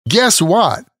Guess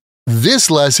what? This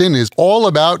lesson is all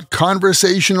about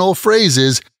conversational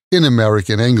phrases in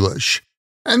American English.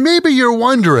 And maybe you're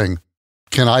wondering,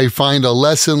 can I find a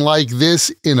lesson like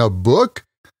this in a book?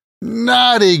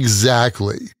 Not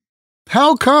exactly.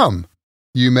 How come?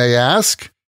 You may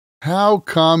ask. How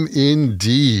come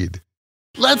indeed?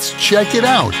 Let's check it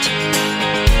out.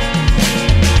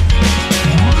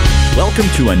 Welcome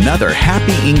to another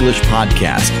Happy English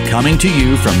podcast coming to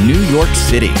you from New York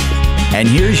City. And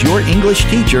here's your English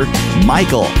teacher,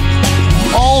 Michael.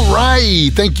 All right.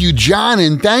 Thank you, John,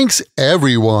 and thanks,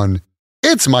 everyone.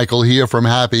 It's Michael here from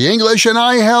Happy English, and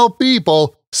I help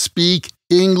people speak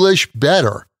English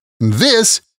better.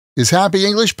 This is Happy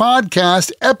English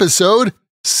Podcast, episode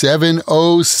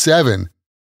 707,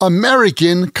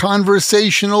 American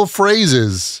Conversational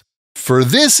Phrases. For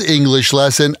this English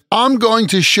lesson, I'm going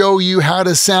to show you how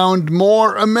to sound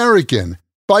more American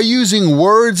by using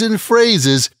words and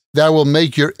phrases that will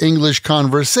make your English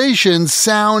conversation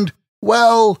sound,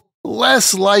 well,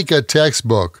 less like a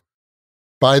textbook.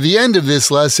 By the end of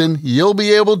this lesson, you'll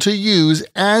be able to use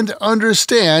and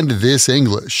understand this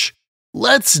English.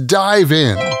 Let's dive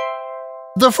in.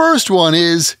 The first one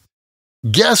is,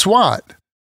 guess what?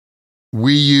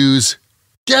 We use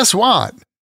guess what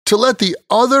to let the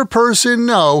other person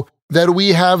know that we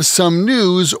have some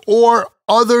news or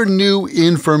other new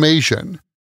information.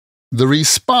 The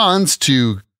response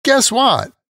to guess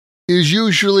what is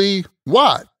usually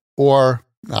what or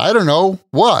I don't know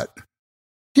what.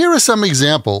 Here are some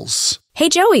examples. Hey,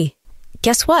 Joey,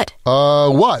 guess what?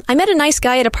 What? I met a nice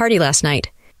guy at a party last night.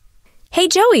 Hey,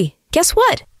 Joey, guess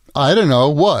what? I don't know,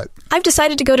 what? I've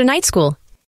decided to go to night school.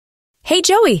 Hey,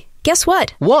 Joey, guess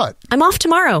what? What? I'm off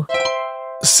tomorrow.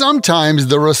 Sometimes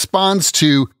the response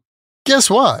to guess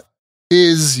what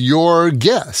is your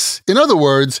guess. In other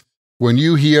words, when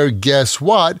you hear guess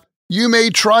what, you may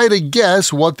try to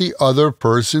guess what the other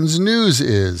person's news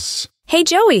is. Hey,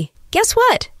 Joey, guess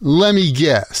what? Let me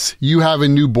guess. You have a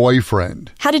new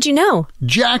boyfriend. How did you know?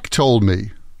 Jack told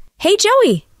me. Hey,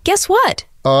 Joey, guess what?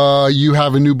 You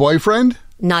have a new boyfriend?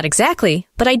 Not exactly,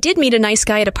 but I did meet a nice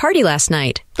guy at a party last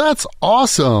night. That's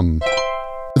awesome.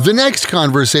 The next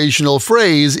conversational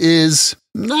phrase is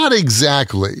not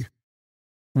exactly.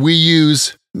 We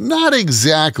use not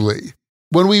exactly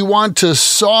when we want to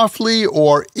softly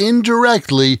or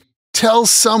indirectly tell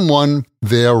someone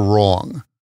they're wrong.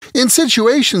 In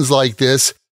situations like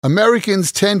this,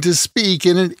 Americans tend to speak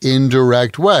in an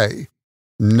indirect way.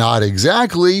 Not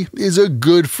exactly is a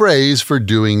good phrase for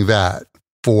doing that.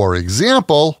 For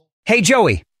example, Hey,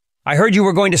 Joey, I heard you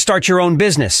were going to start your own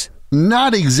business.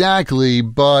 Not exactly,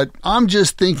 but I'm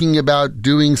just thinking about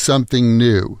doing something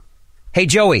new. Hey,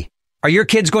 Joey, are your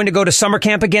kids going to go to summer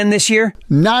camp again this year?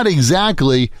 Not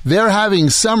exactly. They're having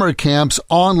summer camps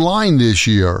online this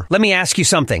year. Let me ask you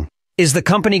something. Is the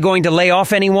company going to lay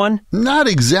off anyone? Not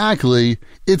exactly.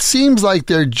 It seems like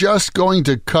they're just going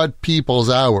to cut people's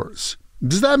hours.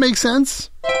 Does that make sense?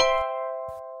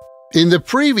 In the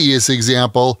previous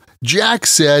example, Jack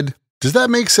said, "Does that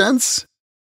make sense?"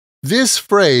 This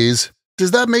phrase,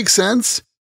 "does that make sense?"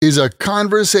 is a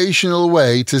conversational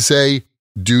way to say,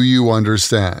 "Do you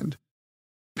understand?"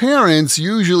 Parents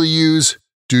usually use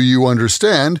 "do you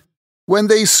understand?" when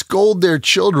they scold their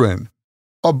children.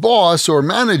 A boss or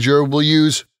manager will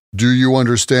use "do you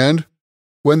understand?"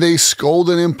 when they scold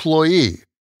an employee.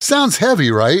 Sounds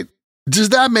heavy, right? "Does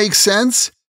that make sense?"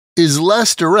 is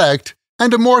less direct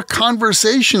and a more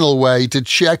conversational way to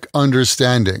check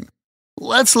understanding.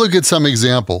 Let's look at some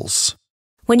examples.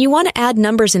 When you want to add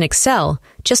numbers in Excel,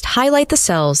 just highlight the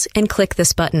cells and click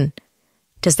this button.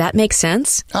 Does that make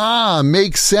sense?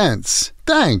 Makes sense.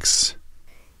 Thanks.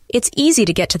 It's easy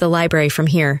to get to the library from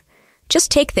here. Just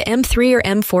take the M3 or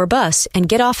M4 bus and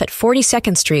get off at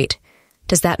 42nd Street.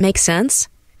 Does that make sense?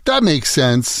 That makes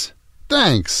sense.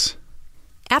 Thanks.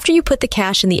 After you put the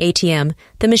cash in the ATM,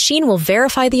 the machine will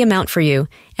verify the amount for you,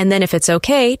 and then if it's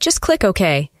okay, just click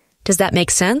OK. Does that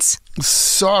make sense?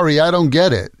 Sorry, I don't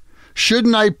get it.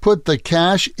 Shouldn't I put the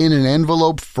cash in an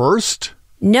envelope first?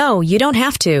 No, you don't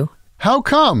have to. How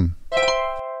come?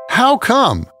 How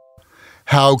come?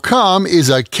 How come is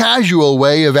a casual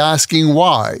way of asking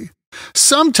why.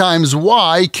 Sometimes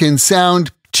why can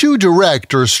sound too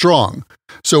direct or strong.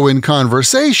 So in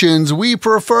conversations, we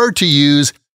prefer to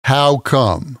use how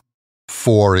come.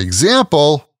 For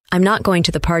example, I'm not going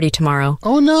to the party tomorrow.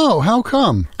 Oh no, how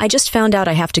come? I just found out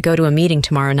I have to go to a meeting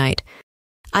tomorrow night.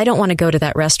 I don't want to go to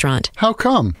that restaurant. How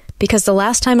come? Because the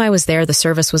last time I was there, the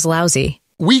service was lousy.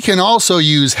 We can also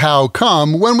use how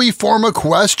come when we form a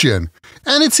question.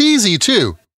 And it's easy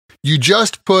too. You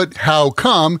just put how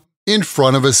come in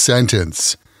front of a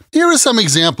sentence. Here are some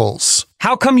examples.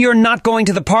 How come you're not going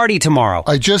to the party tomorrow?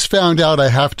 I just found out I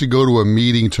have to go to a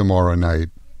meeting tomorrow night.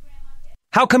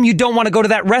 How come you don't want to go to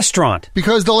that restaurant?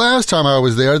 Because the last time I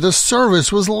was there, the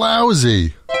service was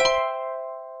lousy.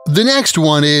 The next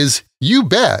one is you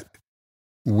bet.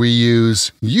 We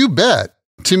use you bet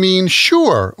to mean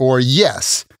sure or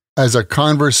yes as a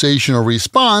conversational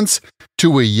response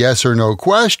to a yes or no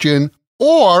question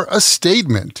or a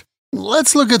statement.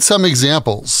 Let's look at some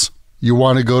examples. You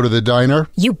want to go to the diner?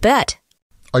 You bet.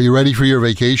 Are you ready for your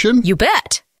vacation? You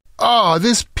bet. Oh,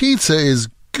 this pizza is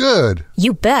good.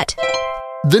 You bet.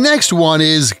 The next one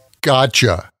is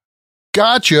gotcha.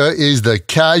 Gotcha is the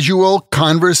casual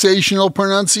conversational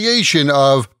pronunciation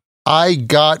of I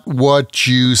got what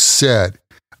you said.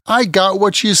 I got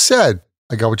what you said.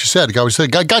 I got what you said. I got what you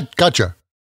said. Gotcha.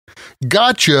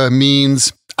 Gotcha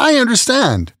means I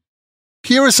understand.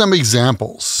 Here are some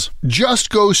examples. Just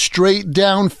go straight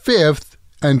down 5th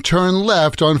and turn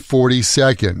left on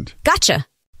 42nd. Gotcha.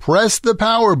 Press the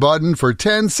power button for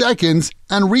 10 seconds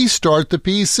and restart the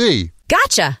PC.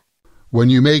 Gotcha. When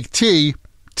you make tea,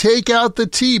 take out the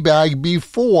tea bag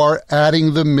before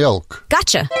adding the milk.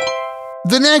 Gotcha.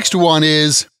 The next one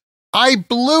is I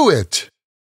blew it.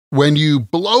 When you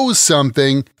blow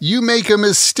something, you make a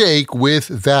mistake with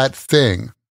that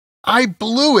thing. I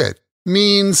blew it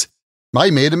means I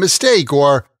made a mistake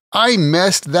or I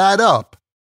messed that up.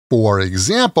 For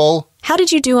example, how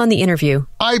did you do on the interview?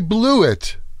 I blew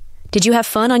it. Did you have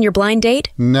fun on your blind date?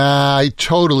 Nah, I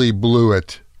totally blew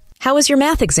it. How was your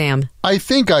math exam? I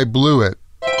think I blew it.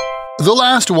 The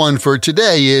last one for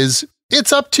today is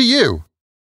it's up to you.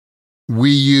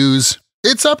 We use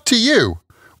it's up to you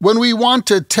when we want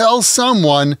to tell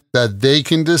someone that they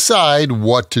can decide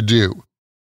what to do.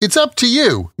 It's up to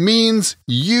you means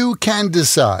you can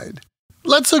decide.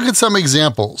 Let's look at some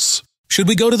examples. Should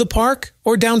we go to the park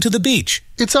or down to the beach?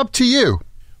 It's up to you.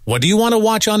 What do you want to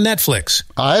watch on Netflix?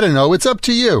 I don't know. It's up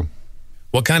to you.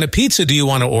 What kind of pizza do you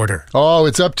want to order? Oh,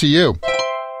 it's up to you.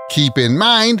 Keep in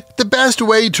mind, the best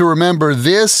way to remember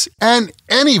this and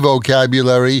any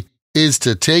vocabulary is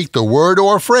to take the word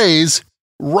or phrase,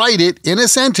 write it in a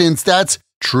sentence that's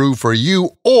true for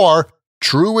you or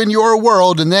true in your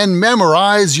world, and then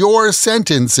memorize your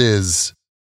sentences.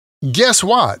 Guess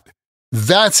what?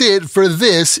 That's it for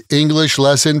this English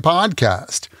Lesson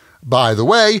podcast. By the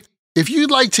way, if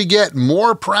you'd like to get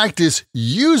more practice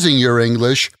using your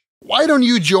English, why don't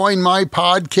you join my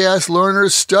Podcast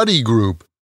Learners Study Group?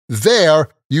 There,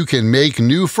 you can make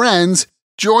new friends,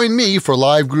 join me for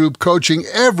live group coaching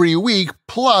every week,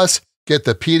 plus get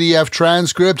the PDF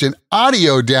transcript and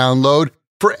audio download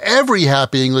for every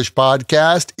Happy English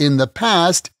podcast in the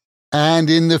past and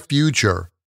in the future.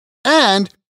 And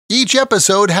each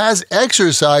episode has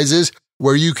exercises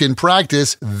where you can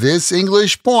practice this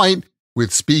English point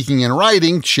with speaking and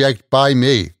writing checked by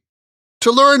me.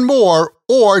 To learn more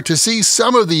or to see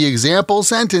some of the example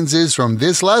sentences from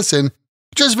this lesson,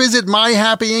 just visit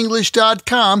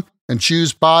myhappyenglish.com and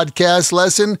choose Podcast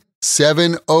Lesson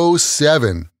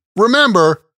 707.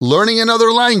 Remember, learning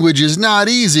another language is not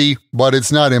easy, but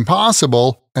it's not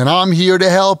impossible, and I'm here to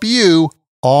help you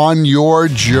on your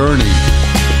journey.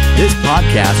 This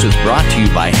podcast was brought to you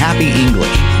by Happy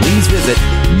English. Please visit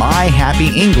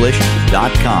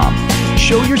myhappyenglish.com.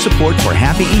 Show your support for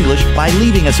Happy English by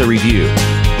leaving us a review.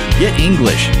 Get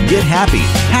English, get happy,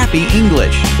 Happy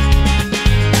English.